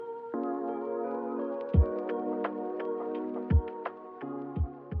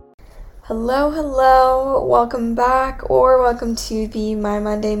Hello, welcome back or welcome to the My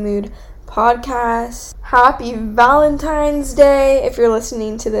Monday Mood podcast. Happy Valentine's Day if you're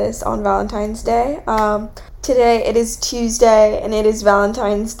listening to this on Valentine's Day. Today it is Tuesday and it is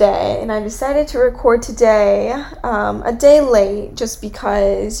Valentine's Day, and I decided to record today a day late just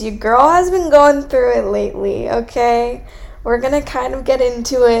because your girl has been going through it lately, okay? We're gonna kind of get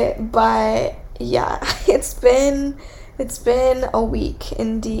into it, but yeah, it's been a week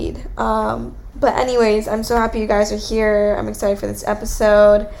indeed. But anyways, I'm so happy you guys are here. I'm excited for this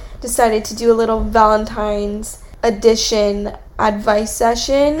episode. Decided to do a little Valentine's edition advice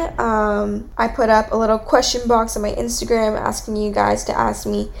session. I put up a little question box on my Instagram asking you guys to ask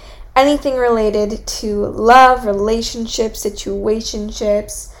me anything related to love, relationships,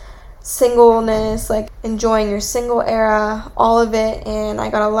 situationships, singleness, like enjoying your single era, all of it. And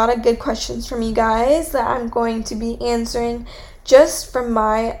I got a lot of good questions from you guys that I'm going to be answering just from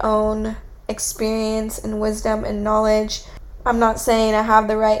my own experience and wisdom and knowledge. I'm not saying I have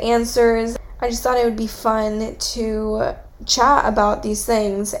the right answers. I just thought it would be fun to chat about these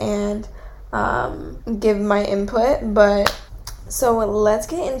things and give my input. So let's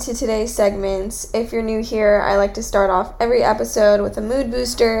get into today's segments. If you're new here, I like to start off every episode with a mood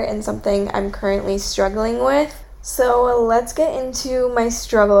booster and something I'm currently struggling with. So let's get into my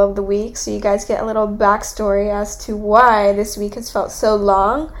struggle of the week so you guys get a little backstory as to why this week has felt so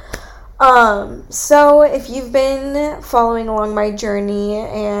long. So if you've been following along my journey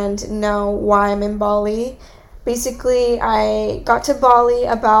and know why I'm in Bali, basically I got to Bali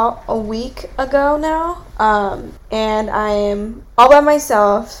about a week ago now, and I am all by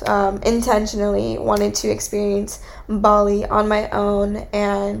myself, intentionally wanted to experience Bali on my own.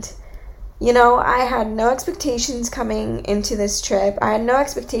 And I had no expectations coming into this trip. I had no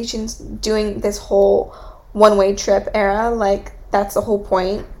expectations doing this whole one-way trip era. Like, that's the whole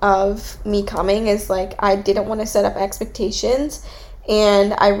point of me coming, is like I didn't want to set up expectations,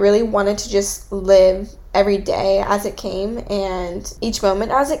 and I really wanted to just live every day as it came and each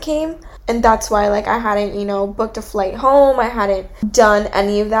moment as it came. And that's why I hadn't booked a flight home. I hadn't done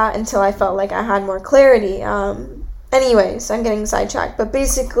any of that until I felt like I had more clarity. Anyways, I'm getting sidetracked, but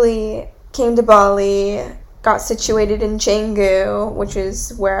basically came to Bali, got situated in Canggu, which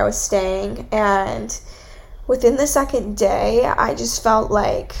is where I was staying, and within the second day I just felt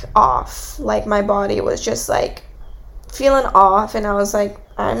off. My body was just feeling off, and I was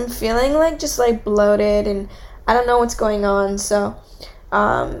I'm feeling just bloated, and I don't know what's going on. So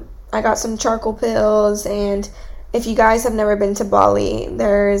I got some charcoal pills, and if you guys have never been to Bali,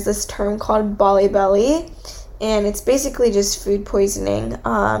 there's this term called Bali belly, and it's basically just food poisoning.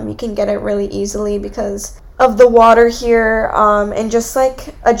 You can get it really easily because of the water here, and just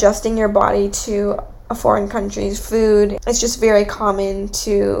adjusting your body to a foreign country's food. It's just very common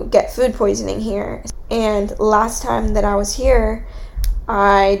to get food poisoning here. And last time that I was here,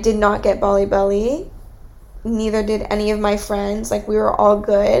 I did not get Bali belly. Neither did any of my friends. We were all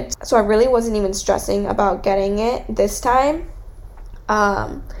good. So I really wasn't even stressing about getting it this time.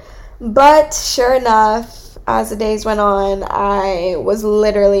 But sure enough, as the days went on, I was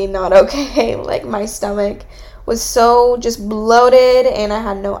literally not okay. My stomach was so just bloated, and I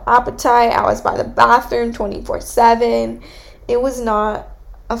had no appetite. I was by the bathroom 24/7. It was not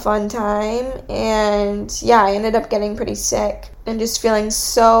a fun time, and yeah, I ended up getting pretty sick and just feeling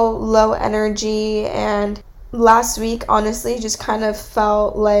so low energy. And last week honestly just kind of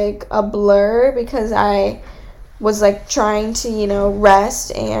felt like a blur because I was trying to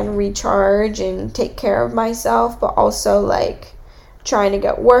rest and recharge and take care of myself, but also trying to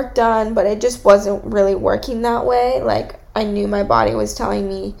get work done, but it just wasn't really working that way. I knew my body was telling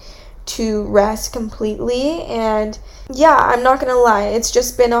me to rest completely. And yeah, I'm not gonna lie, it's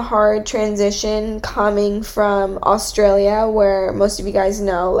just been a hard transition coming from Australia, where most of you guys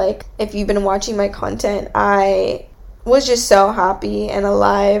know, if you've been watching my content, I was just so happy and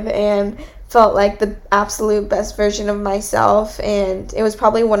alive and felt like the absolute best version of myself. And it was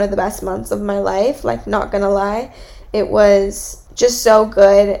probably one of the best months of my life, not gonna lie. It was just so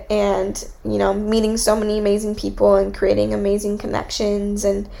good, and meeting so many amazing people and creating amazing connections,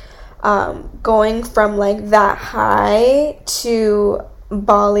 and going from that high to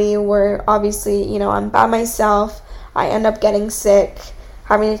Bali, where obviously I'm by myself. I end up getting sick,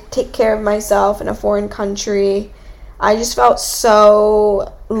 having to take care of myself in a foreign country. I just felt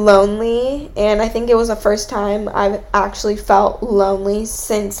so lonely, and I think it was the first time I've actually felt lonely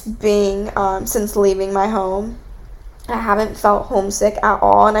since leaving my home. I haven't felt homesick at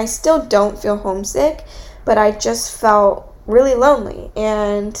all, and I still don't feel homesick, but I just felt really lonely,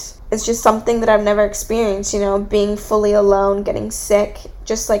 and it's just something that I've never experienced, being fully alone, getting sick,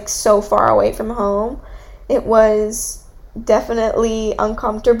 just like so far away from home. It was definitely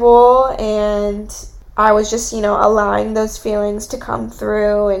uncomfortable, and I was just, allowing those feelings to come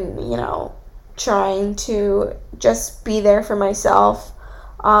through and, trying to just be there for myself.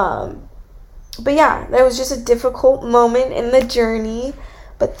 But yeah, that was just a difficult moment in the journey.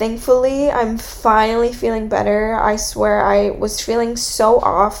 But thankfully, I'm finally feeling better. I swear I was feeling so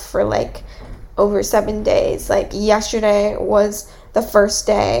off for like over 7 days. Like yesterday was the first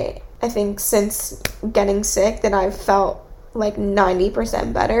day, I think, since getting sick that I've felt like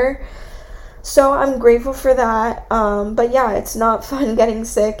 90% better. So I'm grateful for that. But yeah, it's not fun getting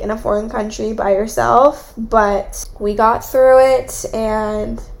sick in a foreign country by yourself. But we got through it,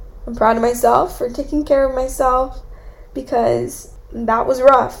 and I'm proud of myself for taking care of myself because that was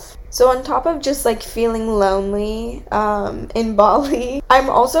rough. So on top of just like feeling lonely in Bali, I'm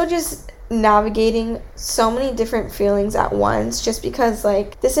also just navigating so many different feelings at once, just because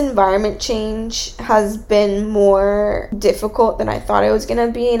like this environment change has been more difficult than I thought it was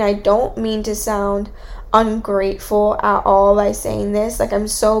gonna be. And I don't mean to sound ungrateful at all by saying this. Like, I'm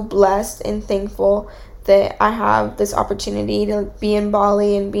so blessed and thankful that I have this opportunity to be in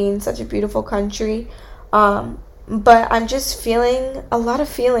Bali and be in such a beautiful country. But I'm just feeling a lot of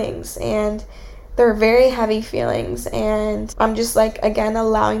feelings, and they're very heavy feelings, and I'm just like, again,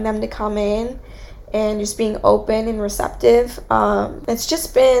 allowing them to come in and just being open and receptive. It's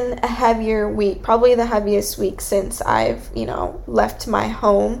just been a heavier week, probably the heaviest week since I've, left my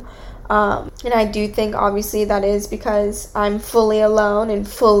home. And I do think obviously that is because I'm fully alone and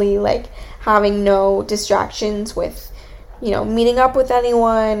fully like having no distractions with, meeting up with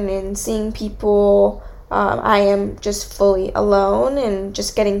anyone and seeing people. I am just fully alone, and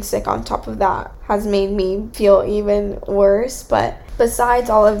just getting sick on top of that has made me feel even worse. But besides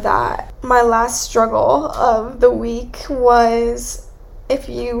all of that, my last struggle of the week was, if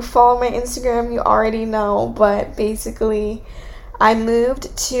you follow my Instagram, you already know, but basically I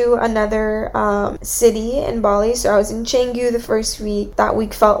moved to another city in Bali. So I was in Canggu the first week. That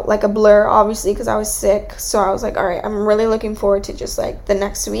week felt like a blur, obviously, because I was sick. So I was like, all right, I'm really looking forward to just like the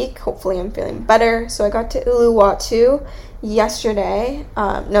next week. Hopefully I'm feeling better. So I got to Uluwatu yesterday.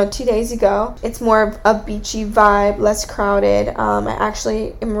 2 days ago. It's more of a beachy vibe, less crowded. I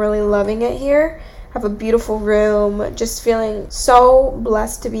actually am really loving it here. Have a beautiful room, just feeling so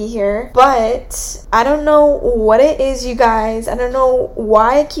blessed to be here. But I don't know what it is, you guys. I don't know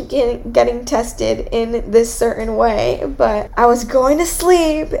why I keep getting tested in this certain way, but I was going to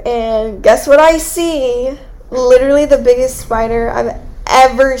sleep, and guess what I see? Literally the biggest spider I've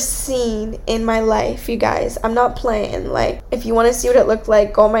ever seen in my life, you guys. I'm not playing. Like, if you want to see what it looked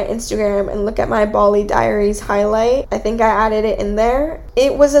like, go on my Instagram and look at my Bali Diaries highlight. I think I added it in there.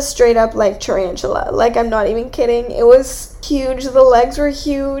 It was a straight up like tarantula. Like, I'm not even kidding. It was huge. The legs were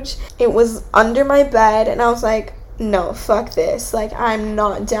huge. It was under my bed, and I was like, no, fuck this. Like, I'm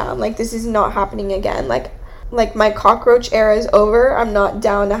not down. Like, this is not happening again. Like my cockroach era is over. I'm not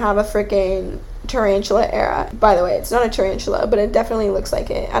down to have a freaking tarantula era. By the way, it's not a tarantula, but it definitely looks like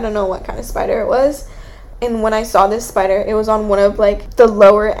it. I don't know what kind of spider it was. And when I saw this spider, it was on one of like the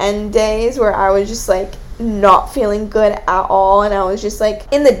lower end days where I was just like not feeling good at all, and I was just like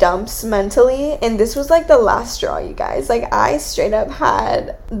in the dumps mentally. And this was like the last straw, you guys. Like, I straight up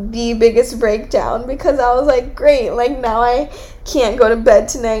had the biggest breakdown because I was like, great, like now I can't go to bed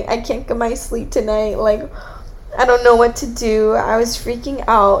tonight. I can't get my sleep tonight. Like, I don't know what to do. I was freaking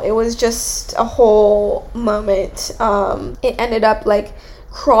out. It was just a whole moment. It ended up like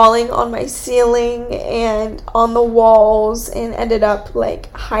crawling on my ceiling and on the walls, and ended up like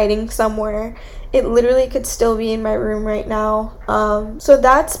hiding somewhere. It literally could still be in my room right now. So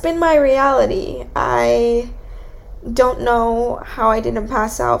that's been my reality. I don't know how I didn't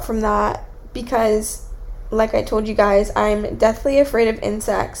pass out from that, because like I told you guys, I'm deathly afraid of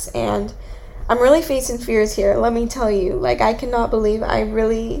insects, and I'm really facing fears here, let me tell you. Like, I cannot believe I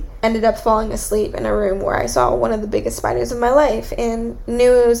really ended up falling asleep in a room where I saw one of the biggest spiders of my life and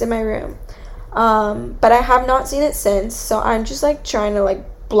knew it was in my room. But I have not seen it since, so I'm just like trying to like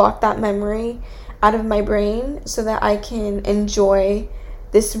block that memory out of my brain so that I can enjoy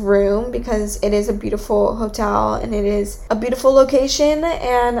this room, because it is a beautiful hotel and it is a beautiful location,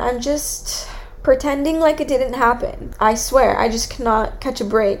 and I'm just pretending like it didn't happen. I swear, I just cannot catch a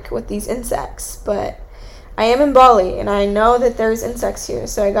break with these insects. But I am in Bali, and I know that there's insects here,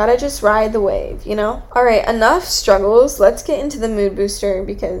 so I gotta just ride the wave, Alright, enough struggles. Let's get into the mood booster,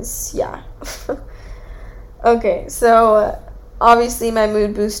 because, yeah. Okay, so Obviously, my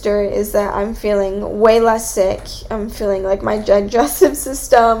mood booster is that I'm feeling way less sick. I'm feeling like my digestive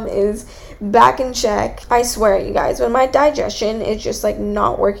system is back in check. I swear, you guys, when my digestion is just like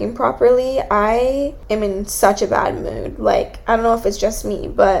not working properly, I am in such a bad mood. Like, I don't know if it's just me,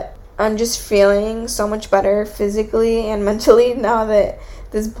 but I'm just feeling so much better physically and mentally now that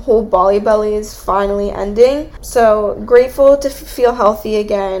this whole Bali belly is finally ending. So grateful to feel healthy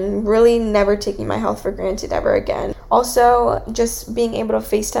again. Really never taking my health for granted ever again. Also, just being able to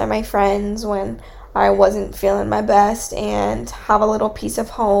FaceTime my friends when I wasn't feeling my best and have a little piece of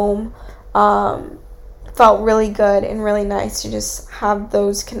home. Felt really good and really nice to just have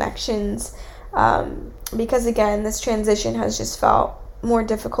those connections. Because again, this transition has just felt more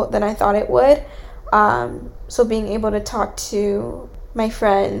difficult than I thought it would. So being able to talk to my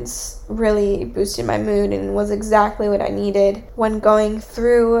friends really boosted my mood and was exactly what I needed when going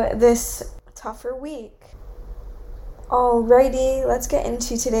through this tougher week. Alrighty, let's get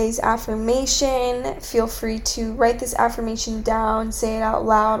into today's affirmation. Feel free to write this affirmation down, say it out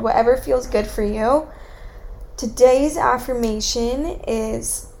loud, whatever feels good for you. Today's affirmation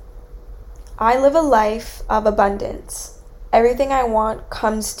is, I live a life of abundance. Everything I want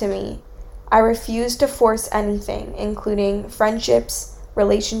comes to me. I refuse to force anything, including friendships,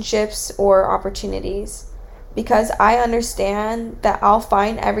 relationships, or opportunities, because I understand that I'll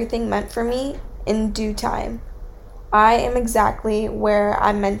find everything meant for me in due time. I am exactly where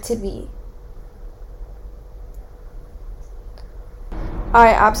I'm meant to be. I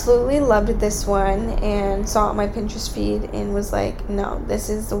absolutely loved this one and saw it on my Pinterest feed and was like, no, this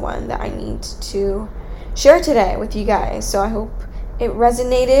is the one that I need to share today with you guys. So I hope it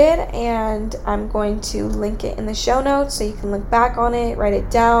resonated, and I'm going to link it in the show notes so you can look back on it, write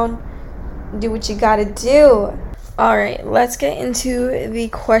it down, do what you gotta do. All right, let's get into the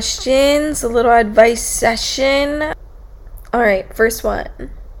questions, a little advice session. All right, first one.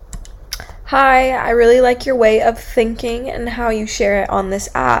 Hi, I really like your way of thinking and how you share it on this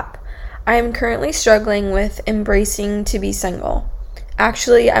app. I am currently struggling with embracing to be single.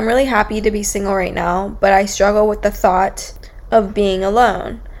 Actually, I'm really happy to be single right now, but I struggle with the thought of being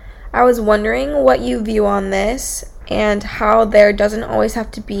alone. I was wondering what you view on this and how there doesn't always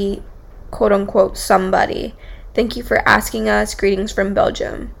have to be quote unquote somebody. Thank you for asking us. Greetings from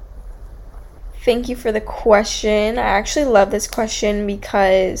Belgium. Thank you for the question. I actually love this question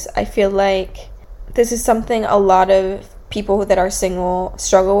because I feel like this is something a lot of people that are single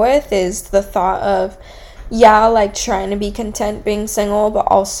struggle with, is the thought of, yeah, like trying to be content being single, but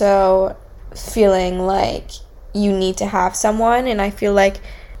also feeling like you need to have someone. And I feel like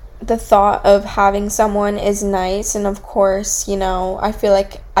the thought of having someone is nice, and of course, you know, I feel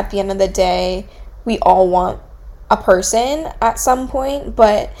like at the end of the day we all want a person at some point,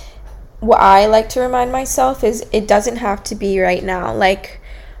 but what I like to remind myself is it doesn't have to be right now. Like,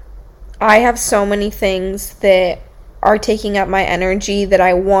 I have so many things that are taking up my energy that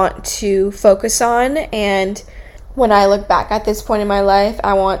I want to focus on, and when I look back at this point in my life,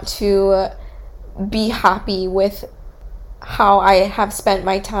 I want to be happy with how I have spent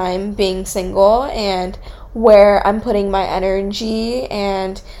my time being single and where I'm putting my energy.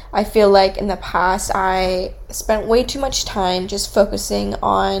 And I feel like in the past I spent way too much time just focusing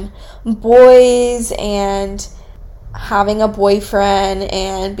on boys and having a boyfriend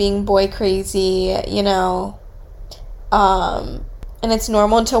and being boy crazy, you know. And it's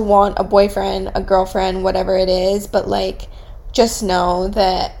normal to want a boyfriend, a girlfriend, whatever it is, but like, just know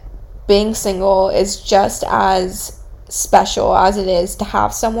that being single is just as special as it is to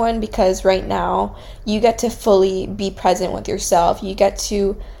have someone, because right now you get to fully be present with yourself. You get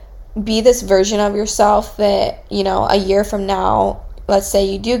to be this version of yourself that, you know, a year from now, let's say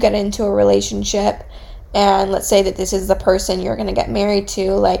you do get into a relationship, and let's say that this is the person you're going to get married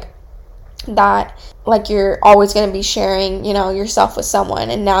to, like that, like you're always going to be sharing, you know, yourself with someone,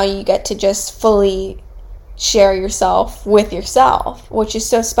 and now you get to just fully share yourself with yourself, which is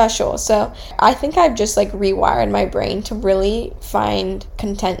so special. So I think I've just like rewired my brain to really find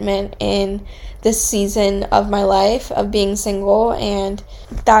contentment in this season of my life of being single, and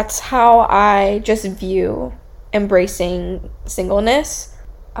that's how I just view embracing singleness.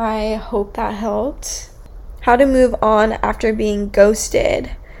 I hope that helped. How to move on after being ghosted.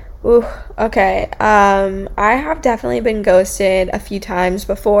 Ooh, okay. I have definitely been ghosted a few times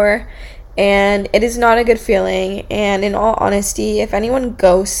before, and it is not a good feeling. And in all honesty, if anyone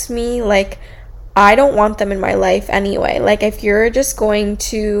ghosts me, like, I don't want them in my life anyway. Like, if you're just going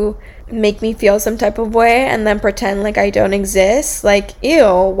to make me feel some type of way and then pretend like I don't exist, like, ew,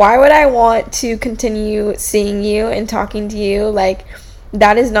 why would I want to continue seeing you and talking to you? Like,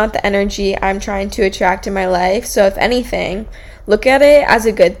 that is not the energy I'm trying to attract in my life. So if anything, look at it as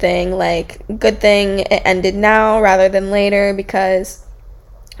a good thing. Like, good thing it ended now rather than later, because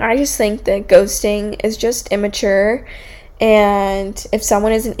I just think that ghosting is just immature. And if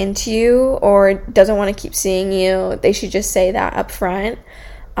someone isn't into you or doesn't want to keep seeing you, they should just say that up front.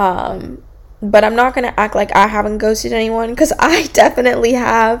 But I'm not going to act like I haven't ghosted anyone, because I definitely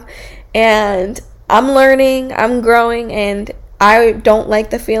have. And I'm learning, I'm growing, and I don't like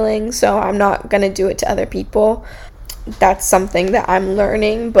the feeling, so I'm not going to do it to other people. That's something that I'm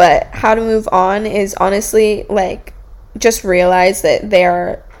learning. But how to move on is honestly, like, just realize that they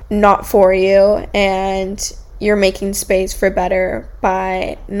are not for you, and you're making space for better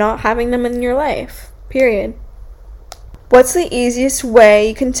by not having them in your life, period. What's the easiest way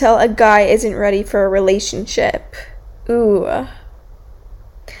you can tell a guy isn't ready for a relationship? Ooh.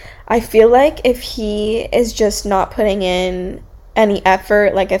 I feel like if he is just not putting in any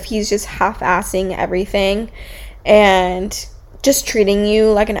effort, like if he's just half-assing everything and just treating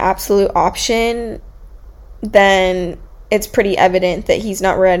you like an absolute option, then it's pretty evident that he's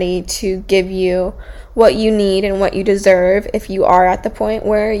not ready to give you what you need and what you deserve if you are at the point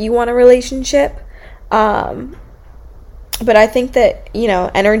where you want a relationship. But I think that,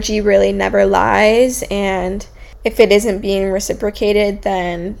 energy really never lies, and if it isn't being reciprocated,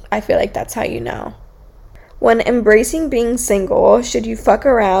 then I feel like that's how you know. When embracing being single, should you fuck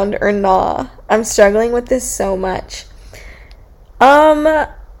around or nah? I'm struggling with this so much.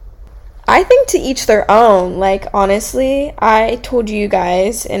 I think to each their own. Like, honestly, I told you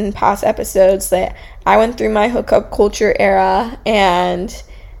guys in past episodes that I went through my hookup culture era, and,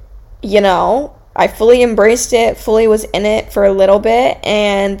 I fully embraced it, fully was in it for a little bit,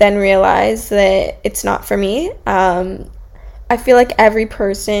 and then realized that it's not for me. I feel like every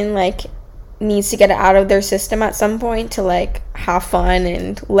person, like, needs to get it out of their system at some point to, like, have fun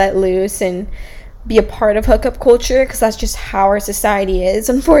and let loose and be a part of hookup culture, because that's just how our society is,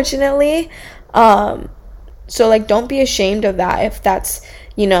 unfortunately. So, like, don't be ashamed of that if that's,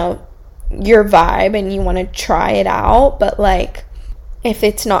 your vibe and you want to try it out. But, like, if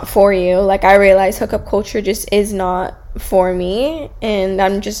it's not for you, like, I realize hookup culture just is not for me, and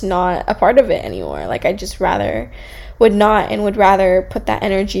I'm just not a part of it anymore. Like, I just would rather put that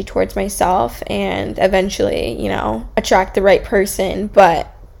energy towards myself and eventually, attract the right person.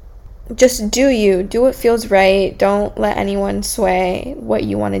 But just do what feels right. Don't let anyone sway what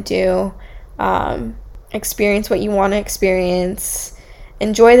you want to do. Experience what you want to experience.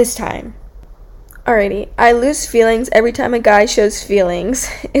 Enjoy this time. Alrighty, I lose feelings every time a guy shows feelings.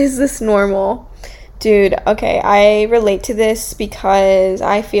 Is this normal? Dude, okay, I relate to this because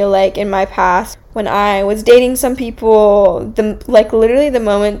I feel like in my past, when I was dating some people, literally the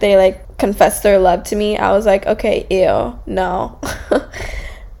moment they, confessed their love to me, I was like, okay, ew, no.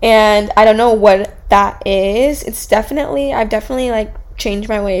 And I don't know what that is. I've definitely, changed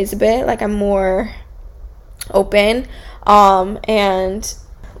my ways a bit. Like, I'm more open. And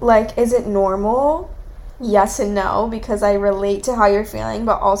is it normal? Yes and no, because I relate to how you're feeling,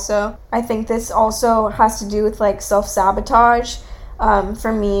 but also I think this also has to do with self-sabotage.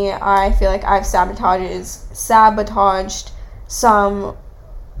 For me, I feel like I've sabotaged some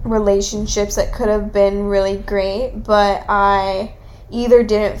relationships that could have been really great, but I either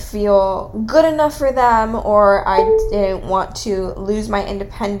didn't feel good enough for them, or I didn't want to lose my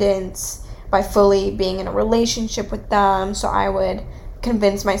independence by fully being in a relationship with them, so I would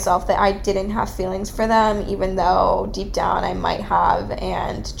convince myself that I didn't have feelings for them, even though deep down I might have,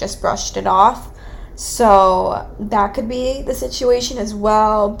 and just brushed it off. So that could be the situation as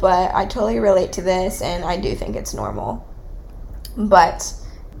well, but I totally relate to this, and I do think it's normal. But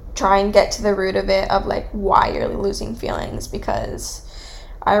try and get to the root of it, of why you're losing feelings, because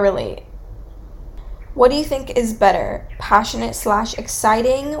I relate. What do you think is better,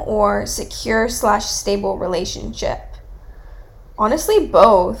 passionate/exciting or secure/stable relationship? Honestly,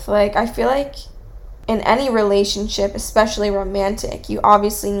 both. I feel like in any relationship, especially romantic, you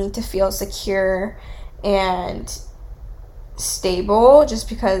obviously need to feel secure and stable, just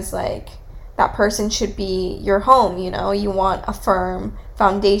because that person should be your home. You want a firm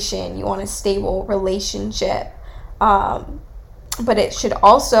foundation, you want a stable relationship, but it should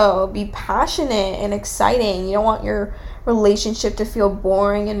also be passionate and exciting. You don't want your relationship to feel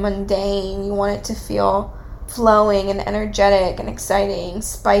boring and mundane. You want it to feel flowing and energetic and exciting,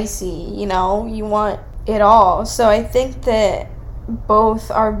 spicy. You want it all. So I think that both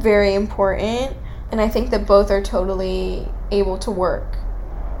are very important, and I think that both are totally able to work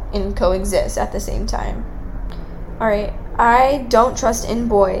and coexist at the same time. Alright, I don't trust in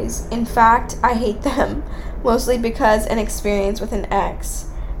boys. In fact, I hate them, mostly because an experience with an ex.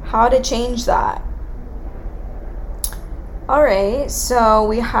 How to change that? Alright, so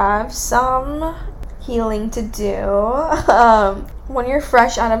we have some healing to do. When you're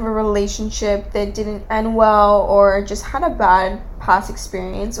fresh out of a relationship that didn't end well or just had a bad past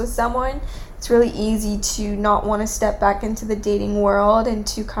experience with someone, it's really easy to not want to step back into the dating world and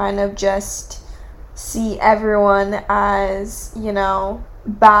to kind of just see everyone as,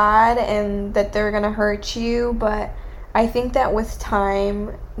 bad and that they're gonna hurt you. But I think that with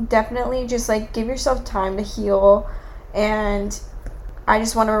time, definitely just give yourself time to heal. And I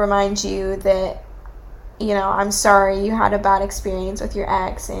just want to remind you that, I'm sorry you had a bad experience with your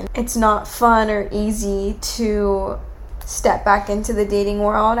ex, and it's not fun or easy to step back into the dating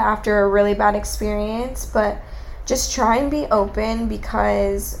world after a really bad experience, but just try and be open,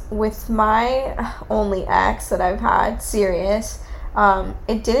 because with my only ex that I've had, serious,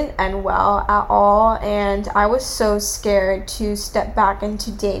 it didn't end well at all, and I was so scared to step back into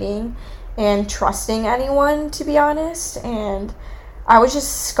dating and trusting anyone, to be honest, and I was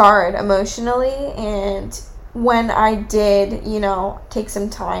just scarred emotionally. And when I did, take some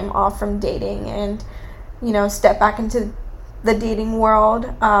time off from dating and, step back into the dating world,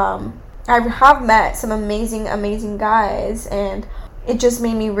 I have met some amazing guys, and it just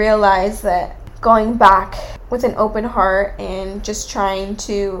made me realize that going back with an open heart and just trying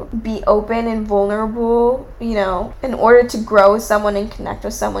to be open and vulnerable, in order to grow with someone and connect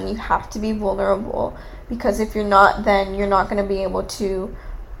with someone, you have to be vulnerable, because if you're not, then you're not going to be able to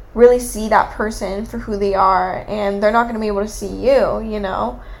really see that person for who they are, and they're not going to be able to see you.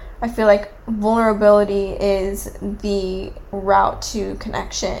 I feel like vulnerability is the route to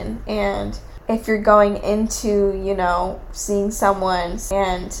connection, and if you're going into, seeing someone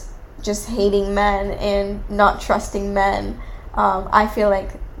and just hating men and not trusting men, I feel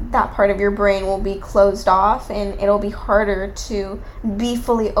like that part of your brain will be closed off and it'll be harder to be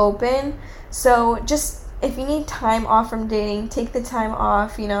fully open. So just, if you need time off from dating, take the time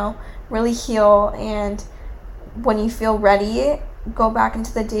off, really heal, and when you feel ready, go back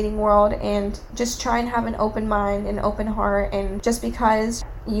into the dating world and just try and have an open mind and open heart. And just because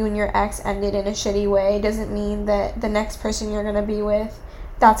you and your ex ended in a shitty way doesn't mean that the next person you're going to be with,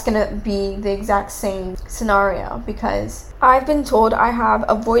 that's going to be the exact same scenario, because I've been told I have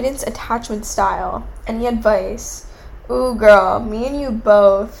avoidance attachment style. Any advice? Ooh, girl, me and you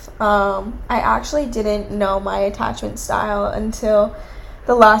both. I actually didn't know my attachment style until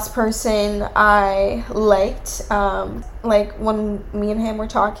the last person I liked. When me and him were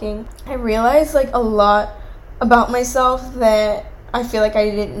talking, I realized a lot about myself that I feel like I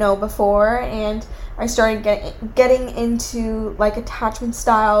didn't know before, and I started getting into attachment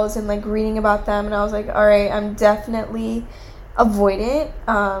styles and reading about them, and I was like, all right, I'm definitely avoidant,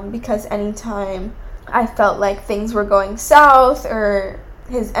 because anytime I felt like things were going south or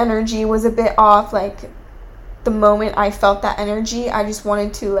his energy was a bit off, the moment I felt that energy, I just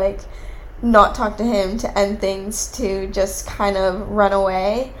wanted to not talk to him, to end things, to just kind of run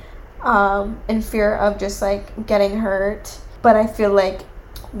away, in fear of just getting hurt. But I feel like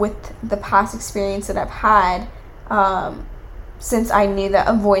with the past experience that I've had, since I knew that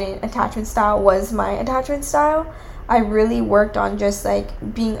avoidant attachment style was my attachment style, I really worked on just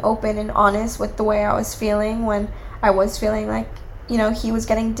being open and honest with the way I was feeling when I was feeling he was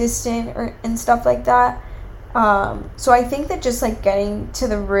getting distant and stuff like that. So I think that just getting to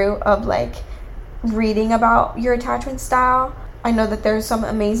the root of reading about your attachment style. I know that there's some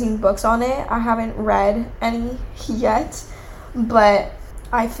amazing books on it. I haven't read any yet, but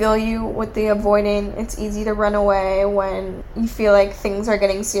I feel you with the avoiding. It's easy to run away when you feel like things are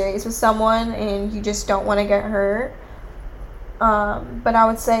getting serious with someone and you just don't want to get hurt. But I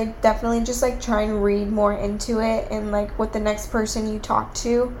would say definitely just try and read more into it, and with the next person you talk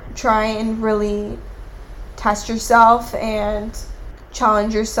to, try and really test yourself and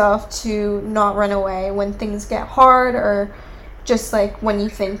challenge yourself to not run away when things get hard, or just when you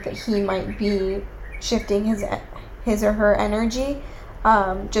think that he might be shifting his or her energy.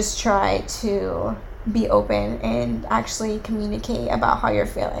 Just try to be open and actually communicate about how you're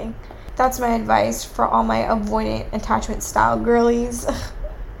feeling. That's my advice for all my avoidant attachment style girlies.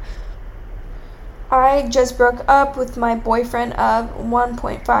 I just broke up with my boyfriend of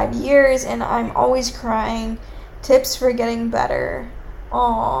 1.5 years and I'm always crying. Tips for getting better.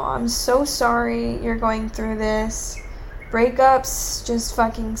 Aw, I'm so sorry you're going through this. Breakups just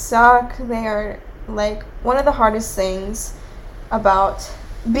fucking suck. They are one of the hardest things about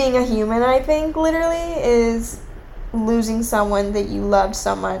being a human, I think, literally, is losing someone that you loved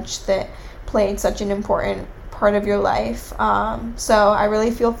so much, that played such an important part of your life. So I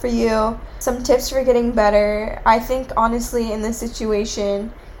really feel for you. Some tips for getting better. I think honestly in this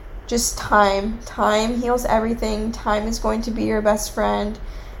situation, just time. Time heals everything. Time is going to be your best friend.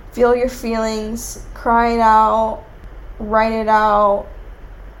 Feel your feelings, cry it out, write it out,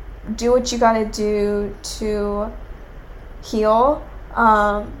 do what you gotta do to heal.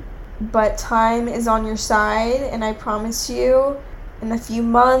 But time is on your side, and I promise you, in a few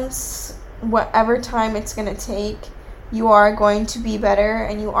months, whatever time it's gonna take, you are going to be better,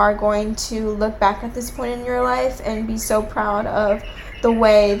 and you are going to look back at this point in your life and be so proud of the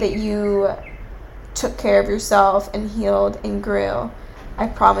way that you took care of yourself and healed and grew. I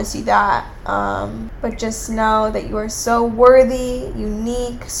promise you that. But just know that you are so worthy,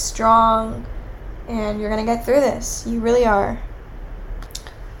 unique, strong, and you're gonna get through this. You really are.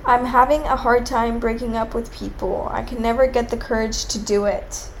 I'm having a hard time breaking up with people. I can never get the courage to do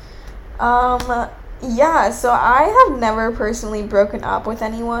it. Yeah, so I have never personally broken up with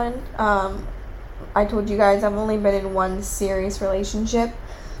anyone. I told you guys I've only been in one serious relationship.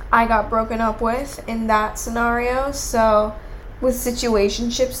 I got broken up with in that scenario. So with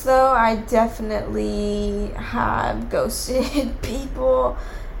situationships though, I definitely have ghosted people.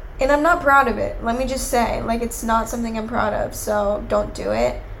 And I'm not proud of it. Let me just say, like, it's not something I'm proud of, so don't do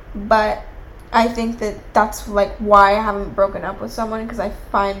it. But I think that that's, like, why I haven't broken up with someone, because I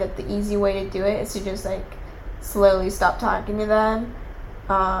find that the easy way to do it is to just, like, slowly stop talking to them,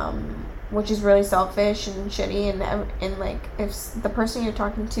 which is really selfish and shitty, and like, if the person you're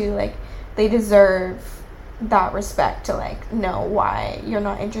talking to, like, they deserve that respect to, like, know why you're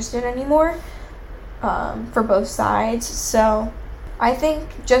not interested anymore, for both sides. So I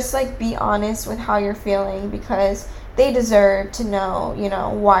think just, like, be honest with how you're feeling, because they deserve to know,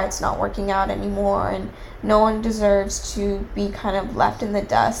 why it's not working out anymore, and no one deserves to be kind of left in the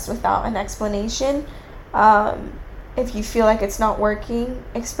dust without an explanation. If you feel like it's not working,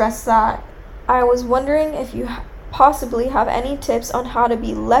 express that. I was wondering if you possibly have any tips on how to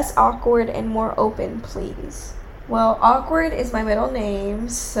be less awkward and more open, please. Well, awkward is my middle name,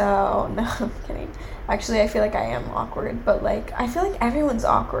 so no, I'm kidding. Actually, I feel like I am awkward, but, like, I feel like everyone's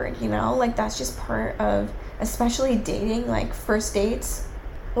awkward, like, that's just part of, especially dating, like, first dates.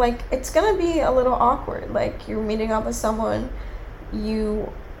 Like, it's gonna be a little awkward. Like, you're meeting up with someone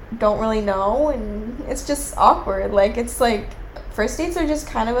you don't really know, and it's just awkward. Like, it's like, first dates are just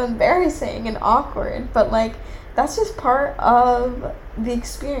kind of embarrassing and awkward, but, like, that's just part of the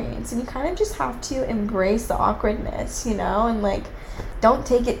experience, and you kind of just have to embrace the awkwardness, and, like, don't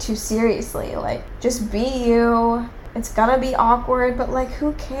take it too seriously. Like, just be you. It's gonna be awkward, but, like,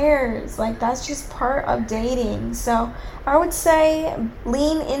 who cares? Like, that's just part of dating. So I would say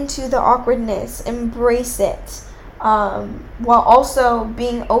lean into the awkwardness, embrace it, while also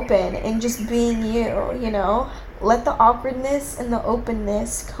being open and just being you. Let the awkwardness and the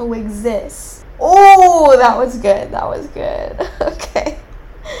openness coexist. Oh, that was good. Okay.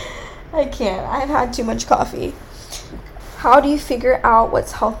 I can't. I've had too much coffee. How do you figure out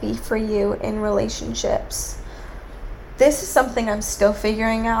what's healthy for you in relationships? This is something I'm still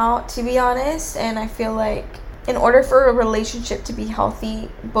figuring out, to be honest, and I feel like in order for a relationship to be healthy,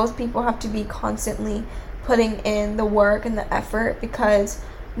 both people have to be constantly putting in the work and the effort, because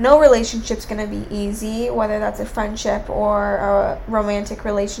no relationship's gonna be easy, whether that's a friendship or a romantic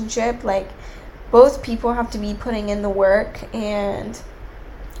relationship. Like, both people have to be putting in the work, and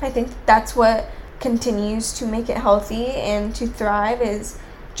I think that's what continues to make it healthy and to thrive, is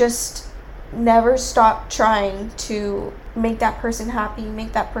just never stop trying to make that person happy,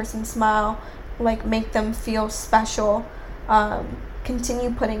 make that person smile, like, make them feel special. Continue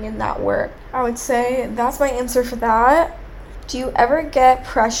putting in that work. I would say that's my answer for that. Do you ever get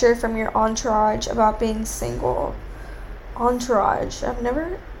pressure from your entourage about being single? Entourage?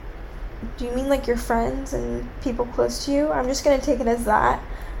 Do you mean like your friends and people close to you? I'm just gonna take it as that.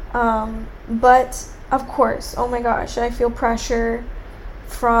 But of course, oh my gosh, I feel pressure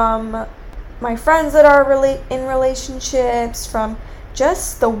from my friends that are in relationships, from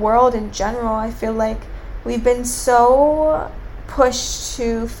just the world in general. I feel like we've been so pushed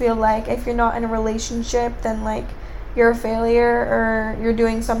to feel like if you're not in a relationship, then, like, you're a failure or you're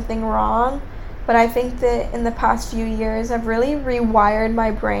doing something wrong. But I think that in the past few years, I've really rewired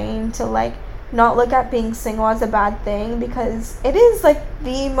my brain to, like, not look at being single as a bad thing, because it is, like,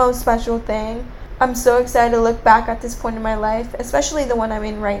 the most special thing. I'm so excited to look back at this point in my life, especially the one I'm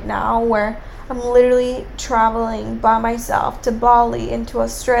in right now, where I'm literally traveling by myself to Bali and to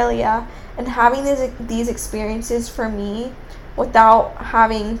Australia, and having these experiences for me without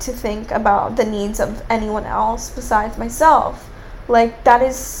having to think about the needs of anyone else besides myself. Like, that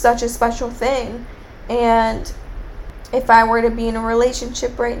is such a special thing. And if I were to be in a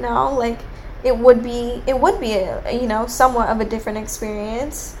relationship right now, like, it would be somewhat of a different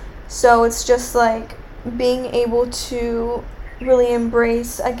experience. So it's just like being able to really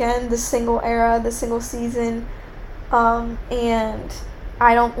embrace again the single era, the single season, and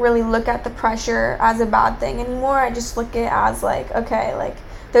I don't really look at the pressure as a bad thing anymore. I just look at it as like, okay, like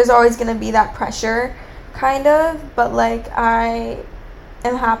there's always gonna be that pressure, kind of, but like I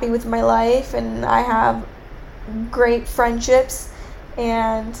am happy with my life and I have great friendships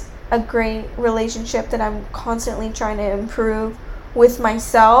and a great relationship that I'm constantly trying to improve with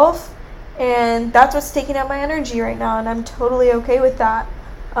myself, and that's what's taking up my energy right now, and I'm totally okay with that.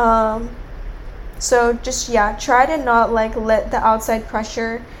 So just try to not like let the outside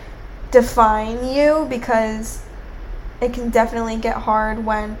pressure define you, because it can definitely get hard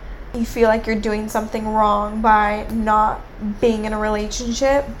when you feel like you're doing something wrong by not being in a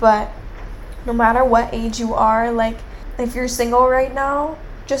relationship. But no matter what age you are, like if you're single right now,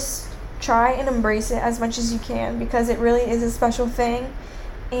 just try and embrace it as much as you can, because it really is a special thing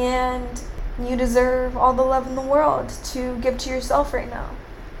and you deserve all the love in the world to give to yourself right now.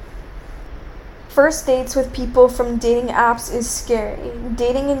 First dates with people from dating apps is scary.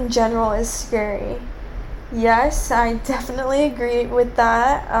 Dating in general is scary. Yes, I definitely agree with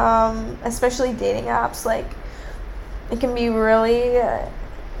that. Especially dating apps, like it can be really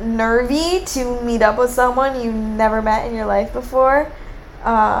nervy to meet up with someone you never met in your life before.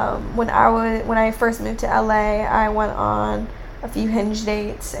 When I first moved to LA, I went on a few Hinge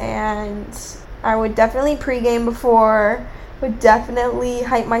dates, and I would definitely pregame before, would definitely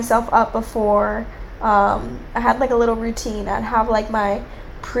hype myself up before. I had like a little routine. I'd have like my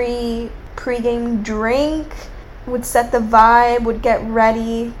pregame drink, would set the vibe, would get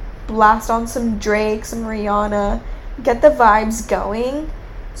ready, blast on some Drake, some Rihanna, get the vibes going,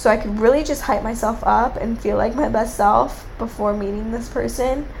 so I could really just hype myself up and feel like my best self before meeting this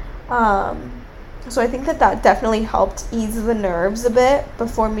person. So I think that definitely helped ease the nerves a bit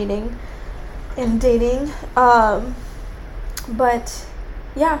before meeting and dating. But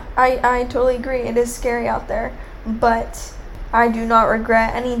yeah, I totally agree. It is scary out there, but I do not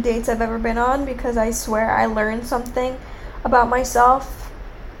regret any dates I've ever been on, because I swear I learned something about myself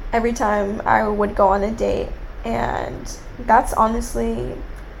every time I would go on a date. And that's honestly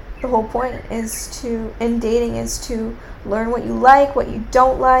the whole point in dating is to learn what you like, what you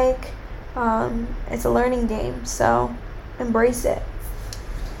don't like. It's a learning game, so embrace it.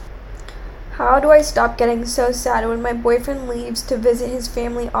 How do I stop getting so sad when my boyfriend leaves to visit his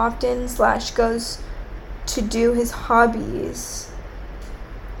family often / goes to do his hobbies?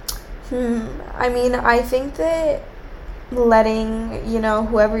 I mean, I think that letting,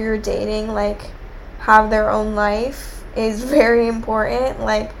 whoever you're dating, like, have their own life is very important.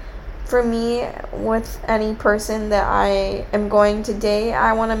 Like, for me, with any person that I am going to date,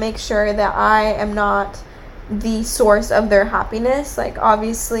 I want to make sure that I am not the source of their happiness. Like,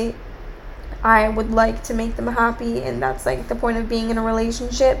 obviously, I would like to make them happy, and that's like the point of being in a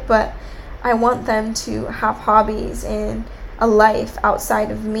relationship, but I want them to have hobbies and a life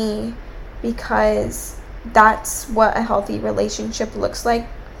outside of me, because that's what a healthy relationship looks like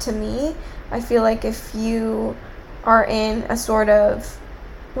to me. I feel like if you are in a sort of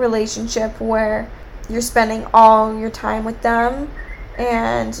relationship where you're spending all your time with them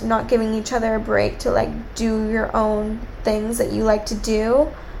and not giving each other a break to like do your own things that you like to do,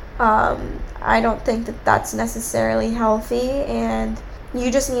 I don't think that that's necessarily healthy, and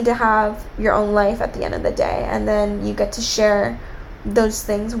you just need to have your own life at the end of the day, and then you get to share those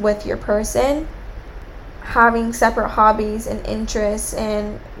things with your person. Having separate hobbies and interests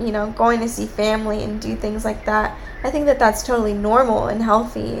and, going to see family and do things like that, I think that that's totally normal and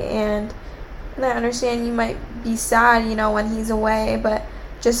healthy, and I understand you might be sad, when he's away, but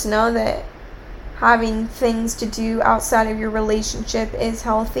just know that having things to do outside of your relationship is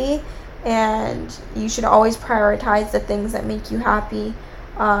healthy, and you should always prioritize the things that make you happy,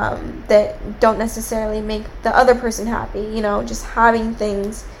 that don't necessarily make the other person happy. Just having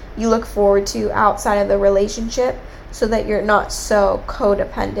things you look forward to outside of the relationship, so that you're not so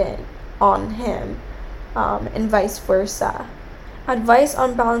codependent on him, and vice versa. Advice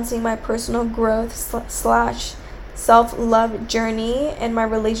on balancing my personal growth / self-love journey and my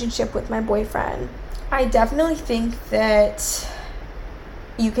relationship with my boyfriend. I definitely think that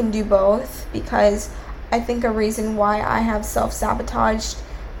you can do both, because I think a reason why I have self-sabotaged,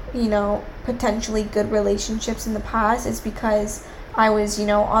 potentially good relationships in the past is because I was,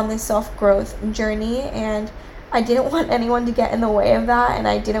 on this self-growth journey, and I didn't want anyone to get in the way of that, and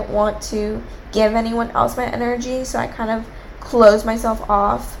I didn't want to give anyone else my energy, so I kind of closed myself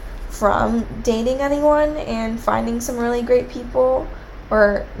off from dating anyone and finding some really great people,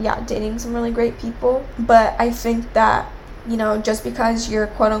 dating some really great people. But I think that just because you're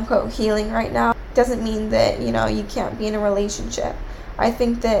quote unquote healing right now doesn't mean that, you can't be in a relationship. I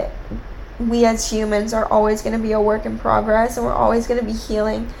think that we as humans are always going to be a work in progress, and we're always going to be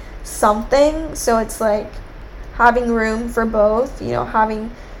healing something. So it's like having room for both,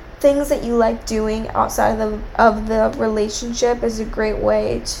 having things that you like doing outside of the relationship is a great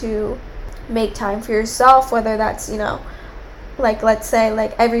way to make time for yourself, whether that's, like let's say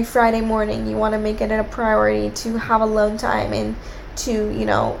like every Friday morning you want to make it a priority to have alone time and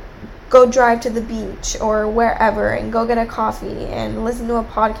to, go drive to the beach or wherever and go get a coffee and listen to a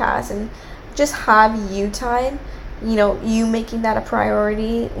podcast and just have you time, you making that a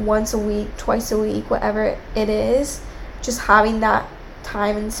priority once a week, twice a week, whatever it is, just having that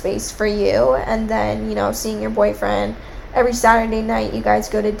time and space for you. And then, seeing your boyfriend every Saturday night, you guys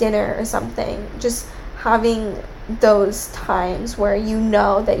go to dinner or something, just having those times where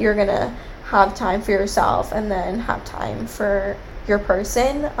that you're gonna have time for yourself and then have time for your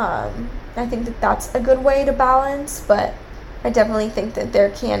person. I think that that's a good way to balance, but I definitely think that there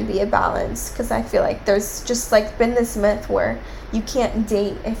can be a balance, because I feel like there's just like been this myth where you can't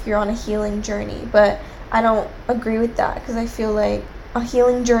date if you're on a healing journey, but I don't agree with that, because I feel like a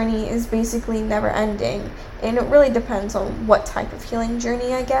healing journey is basically never ending, and it really depends on what type of healing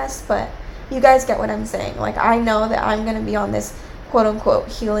journey, I guess, but you guys get what I'm saying. Like, I know that I'm going to be on this quote unquote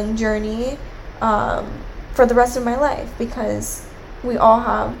healing journey for the rest of my life, because we all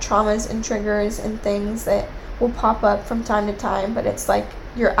have traumas and triggers and things that will pop up from time to time, but it's like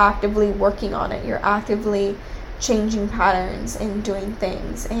you're actively working on it. You're actively changing patterns and doing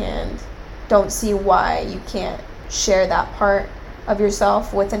things, and don't see why you can't share that part of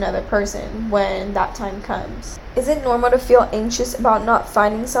yourself with another person when that time comes. Is it normal to feel anxious about not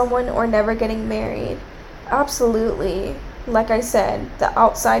finding someone or never getting married? Absolutely. Like I said, the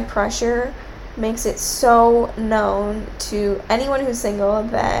outside pressure makes it so known to anyone who's single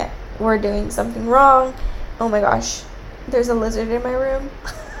that we're doing something wrong. Oh my gosh, there's a lizard in my room.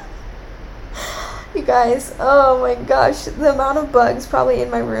 You guys, oh my gosh, the amount of bugs probably in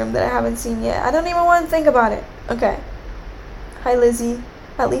my room that I haven't seen yet. I don't even want to think about it. Okay. Hi, Lizzie.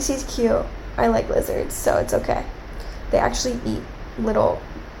 At least he's cute. I like lizards, so it's okay. They actually eat little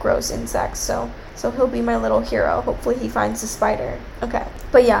gross insects, so he'll be my little hero. Hopefully he finds the spider. Okay.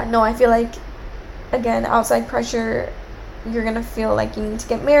 But yeah, no, I feel like, again, outside pressure, you're gonna feel like you need to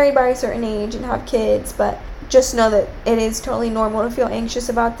get married by a certain age and have kids, but just know that it is totally normal to feel anxious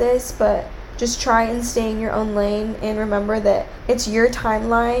about this, but just try and stay in your own lane, and remember that it's your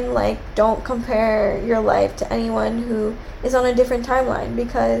timeline. Like, don't compare your life to anyone who is on a different timeline,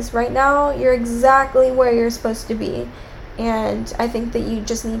 because right now you're exactly where you're supposed to be. And I think that you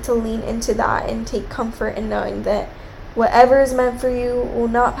just need to lean into that and take comfort in knowing that whatever is meant for you will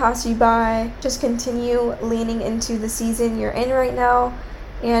not pass you by. Just continue leaning into the season you're in right now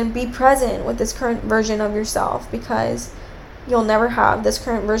and be present with this current version of yourself, because you'll never have this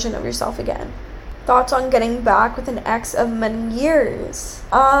current version of yourself again. Thoughts on getting back with an ex of many years?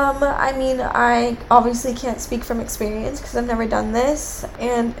 I mean, I obviously can't speak from experience because I've never done this,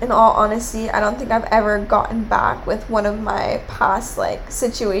 and in all honesty, I don't think I've ever gotten back with one of my past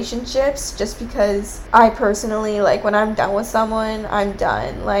situationships, just because I personally, when I'm done with someone, I'm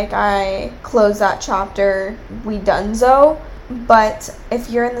done. I close that chapter, we donezo. But if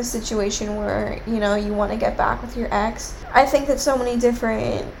you're in the situation where, you want to get back with your ex, I think that so many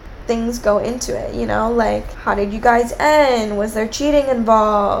different things go into it, how did you guys end? Was there cheating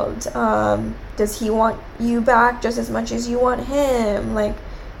involved? Does he want you back just as much as you want him?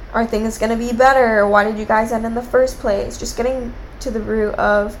 Are things going to be better? Why did you guys end in the first place? Just getting to the root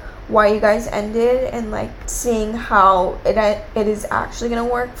of why you guys ended, and seeing how it is actually going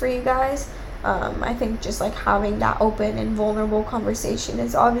to work for you guys. I think just having that open and vulnerable conversation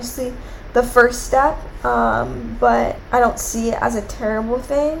is obviously the first step, but I don't see it as a terrible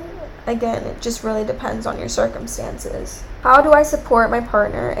thing. Again, it just really depends on your circumstances. How do I support my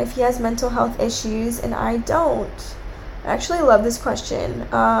partner if he has mental health issues and I don't? I actually love this question.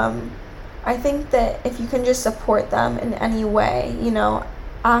 I think that if you can just support them in any way,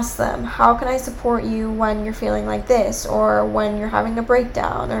 ask them, how can I support you when you're feeling like this, or when you're having a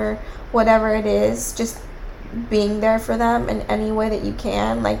breakdown, or whatever it is, just being there for them in any way that you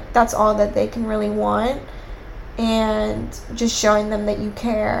can. That's all that they can really want, and just showing them that you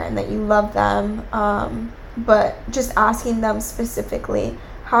care and that you love them, but just asking them specifically,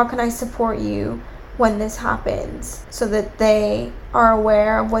 how can I support you when this happens, so that they are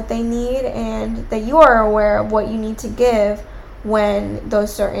aware of what they need and that you are aware of what you need to give when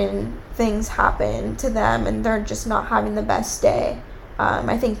those certain things happen to them and they're just not having the best day.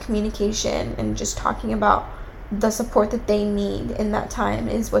 I think communication and just talking about the support that they need in that time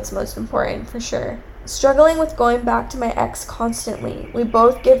is what's most important, for sure. Struggling with going back to my ex constantly. We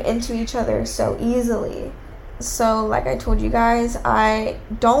both give into each other so easily. So like I told you guys, I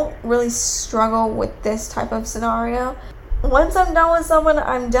don't really struggle with this type of scenario. Once I'm done with someone,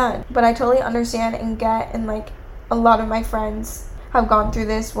 I'm done. But I totally understand and get, and like a lot of my friends have gone through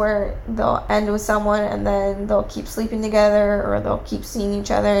this where they'll end with someone and then they'll keep sleeping together, or they'll keep seeing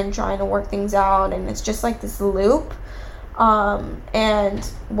each other and trying to work things out, and it's just like this loop. And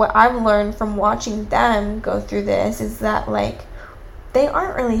what I've learned from watching them go through this is that like they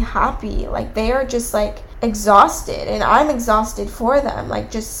aren't really happy. Like they are just like exhausted, and I'm exhausted for them, like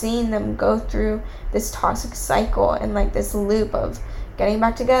just seeing them go through this toxic cycle and like this loop of getting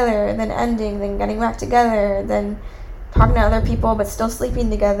back together, then ending, then getting back together, then talking to other people but still sleeping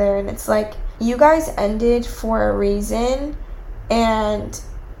together. And it's like, you guys ended for a reason, and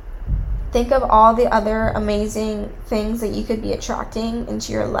think of all the other amazing things that you could be attracting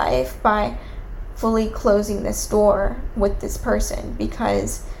into your life by fully closing this door with this person,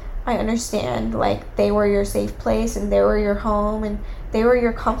 because I understand like they were your safe place and they were your home and they were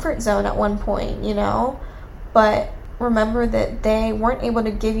your comfort zone at one point, you know, but remember that they weren't able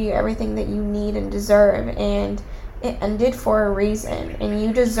to give you everything that you need and deserve, and it ended for a reason, and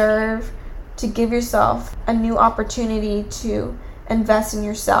you deserve to give yourself a new opportunity to invest in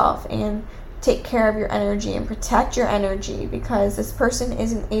yourself and take care of your energy and protect your energy, because this person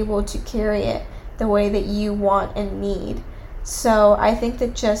isn't able to carry it the way that you want and need. So I think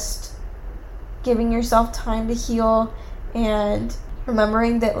that just giving yourself time to heal and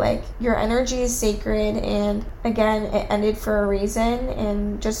remembering that like your energy is sacred, and again, it ended for a reason,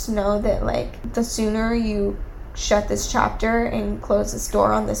 and just know that like the sooner you shut this chapter and close this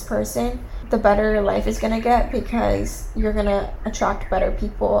door on this person, the better your life is going to get, because you're going to attract better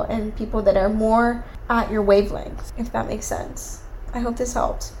people and people that are more at your wavelength, if that makes sense. I hope this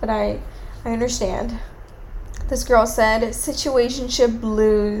helped, but I understand. This girl said, situationship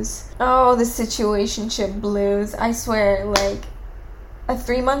blues. Oh, the situationship blues. I swear, like, a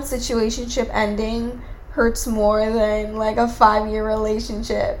 3-month situationship ending hurts more than like a 5-year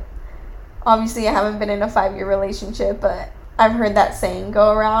relationship. Obviously, I haven't been in a 5-year relationship, but I've heard that saying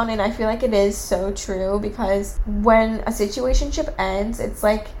go around, and I feel like it is so true, because when a situationship ends, it's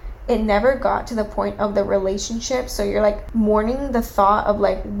like it never got to the point of the relationship, so you're like mourning the thought of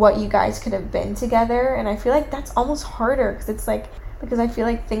like what you guys could have been together. And I feel like that's almost harder, because I feel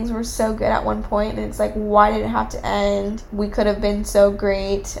like things were so good at one point, and it's like, why did it have to end? We could have been so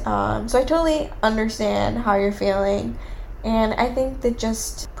great. So I totally understand how you're feeling. And I think that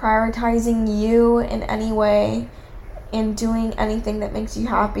just prioritizing you in any way and doing anything that makes you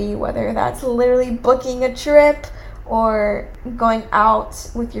happy, whether that's literally booking a trip or going out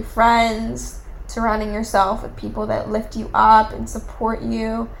with your friends, surrounding yourself with people that lift you up and support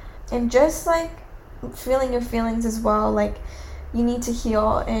you, and just like feeling your feelings as well. Like, you need to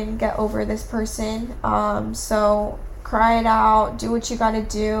heal and get over this person. So cry it out, do what you gotta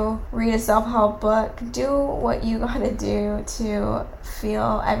do, read a self-help book, do what you gotta do to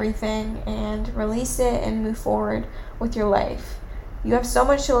feel everything and release it and move forward with your life. You have so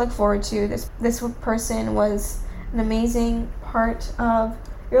much to look forward to. This person was an amazing part of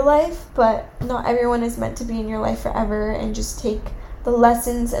your life, but not everyone is meant to be in your life forever, and just take the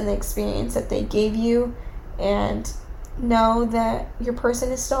lessons and the experience that they gave you, and know that your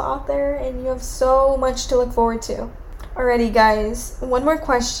person is still out there and you have so much to look forward to. Alrighty guys, one more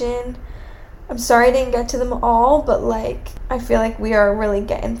question. I'm sorry I didn't get to them all, but like I feel like we are really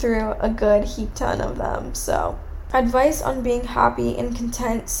getting through a good heap ton of them. So, advice on being happy and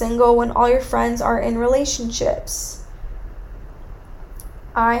content single when all your friends are in relationships.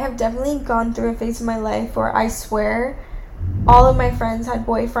 I have definitely gone through a phase of my life where I swear all of my friends had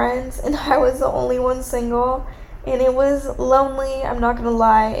boyfriends and I was the only one single, and it was lonely. I'm not gonna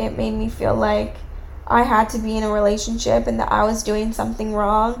lie, it made me feel like I had to be in a relationship and that I was doing something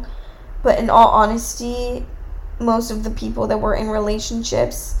wrong. But in all honesty, most of the people that were in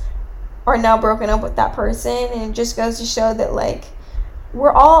relationships are now broken up with that person, and it just goes to show that like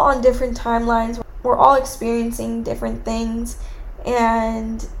we're all on different timelines, we're all experiencing different things,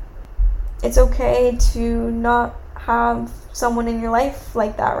 and it's okay to not have someone in your life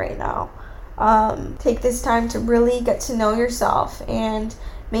like that right now. Take this time to really get to know yourself and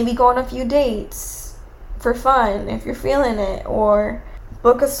maybe go on a few dates for fun if you're feeling it, or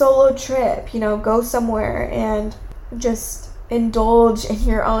book a solo trip, go somewhere and just indulge in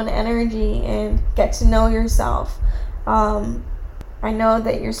your own energy and get to know yourself. I know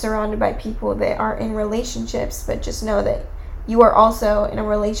that you're surrounded by people that are in relationships, but just know that you are also in a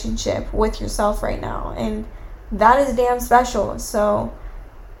relationship with yourself right now, and that is damn special. So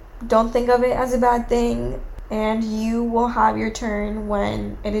don't think of it as a bad thing, and you will have your turn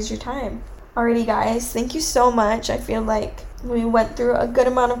when it is your time. Alrighty guys, thank you so much. I feel like we went through a good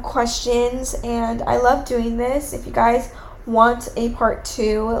amount of questions, and I love doing this. If you guys want a part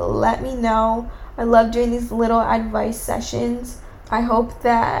 2, let me know. I love doing these little advice sessions. I hope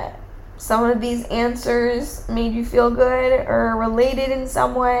that some of these answers made you feel good or related in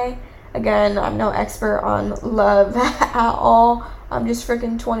some way. Again, I'm no expert on love at all. I'm just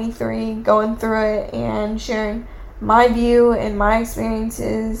freaking 23, going through it and sharing my view and my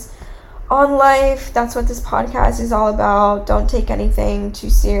experiences on life. That's what this podcast is all about. Don't take anything too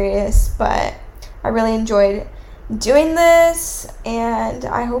serious, but I really enjoyed doing this, and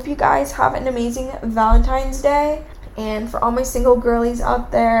I hope you guys have an amazing Valentine's Day. And for all my single girlies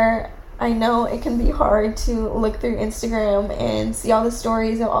out there, I know it can be hard to look through Instagram and see all the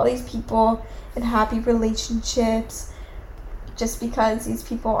stories of all these people in happy relationships. Just because these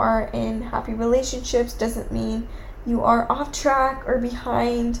people are in happy relationships doesn't mean you are off track or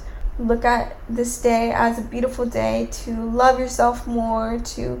behind. Look at this day as a beautiful day to love yourself more,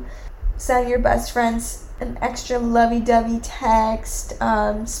 to send your best friends an extra lovey-dovey text,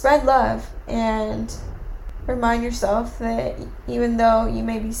 spread love, and remind yourself that even though you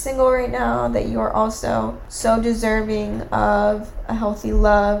may be single right now, that you are also so deserving of a healthy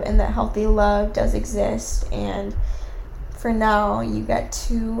love, and that healthy love does exist. And for now, you get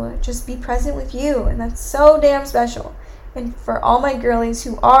to just be present with you, and that's so damn special. And for all my girlies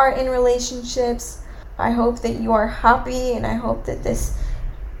who are in relationships, I hope that you are happy, and I hope that this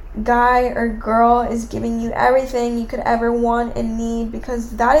guy or girl is giving you everything you could ever want and need,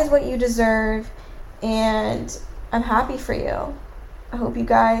 because that is what you deserve. And I'm happy for you. I hope you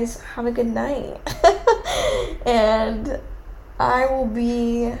guys have a good night. And I will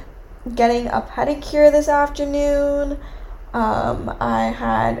be getting a pedicure this afternoon. I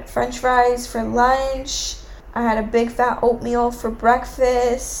had french fries for lunch. I had a big fat oatmeal for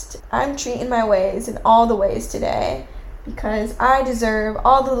breakfast. I'm treating my ways in all the ways today, because I deserve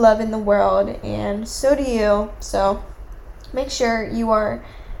all the love in the world, and so do you. So make sure you are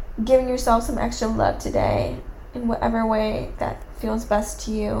giving yourself some extra love today in whatever way that feels best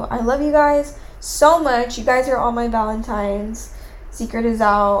to you. I love you guys so much. You guys are all my Valentines. Secret is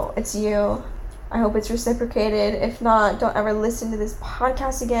out. It's you. I hope it's reciprocated. If not, don't ever listen to this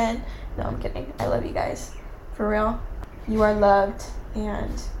podcast again. No, I'm kidding. I love you guys. For real. You are loved,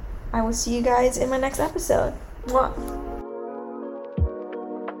 and I will see you guys in my next episode. Mwah.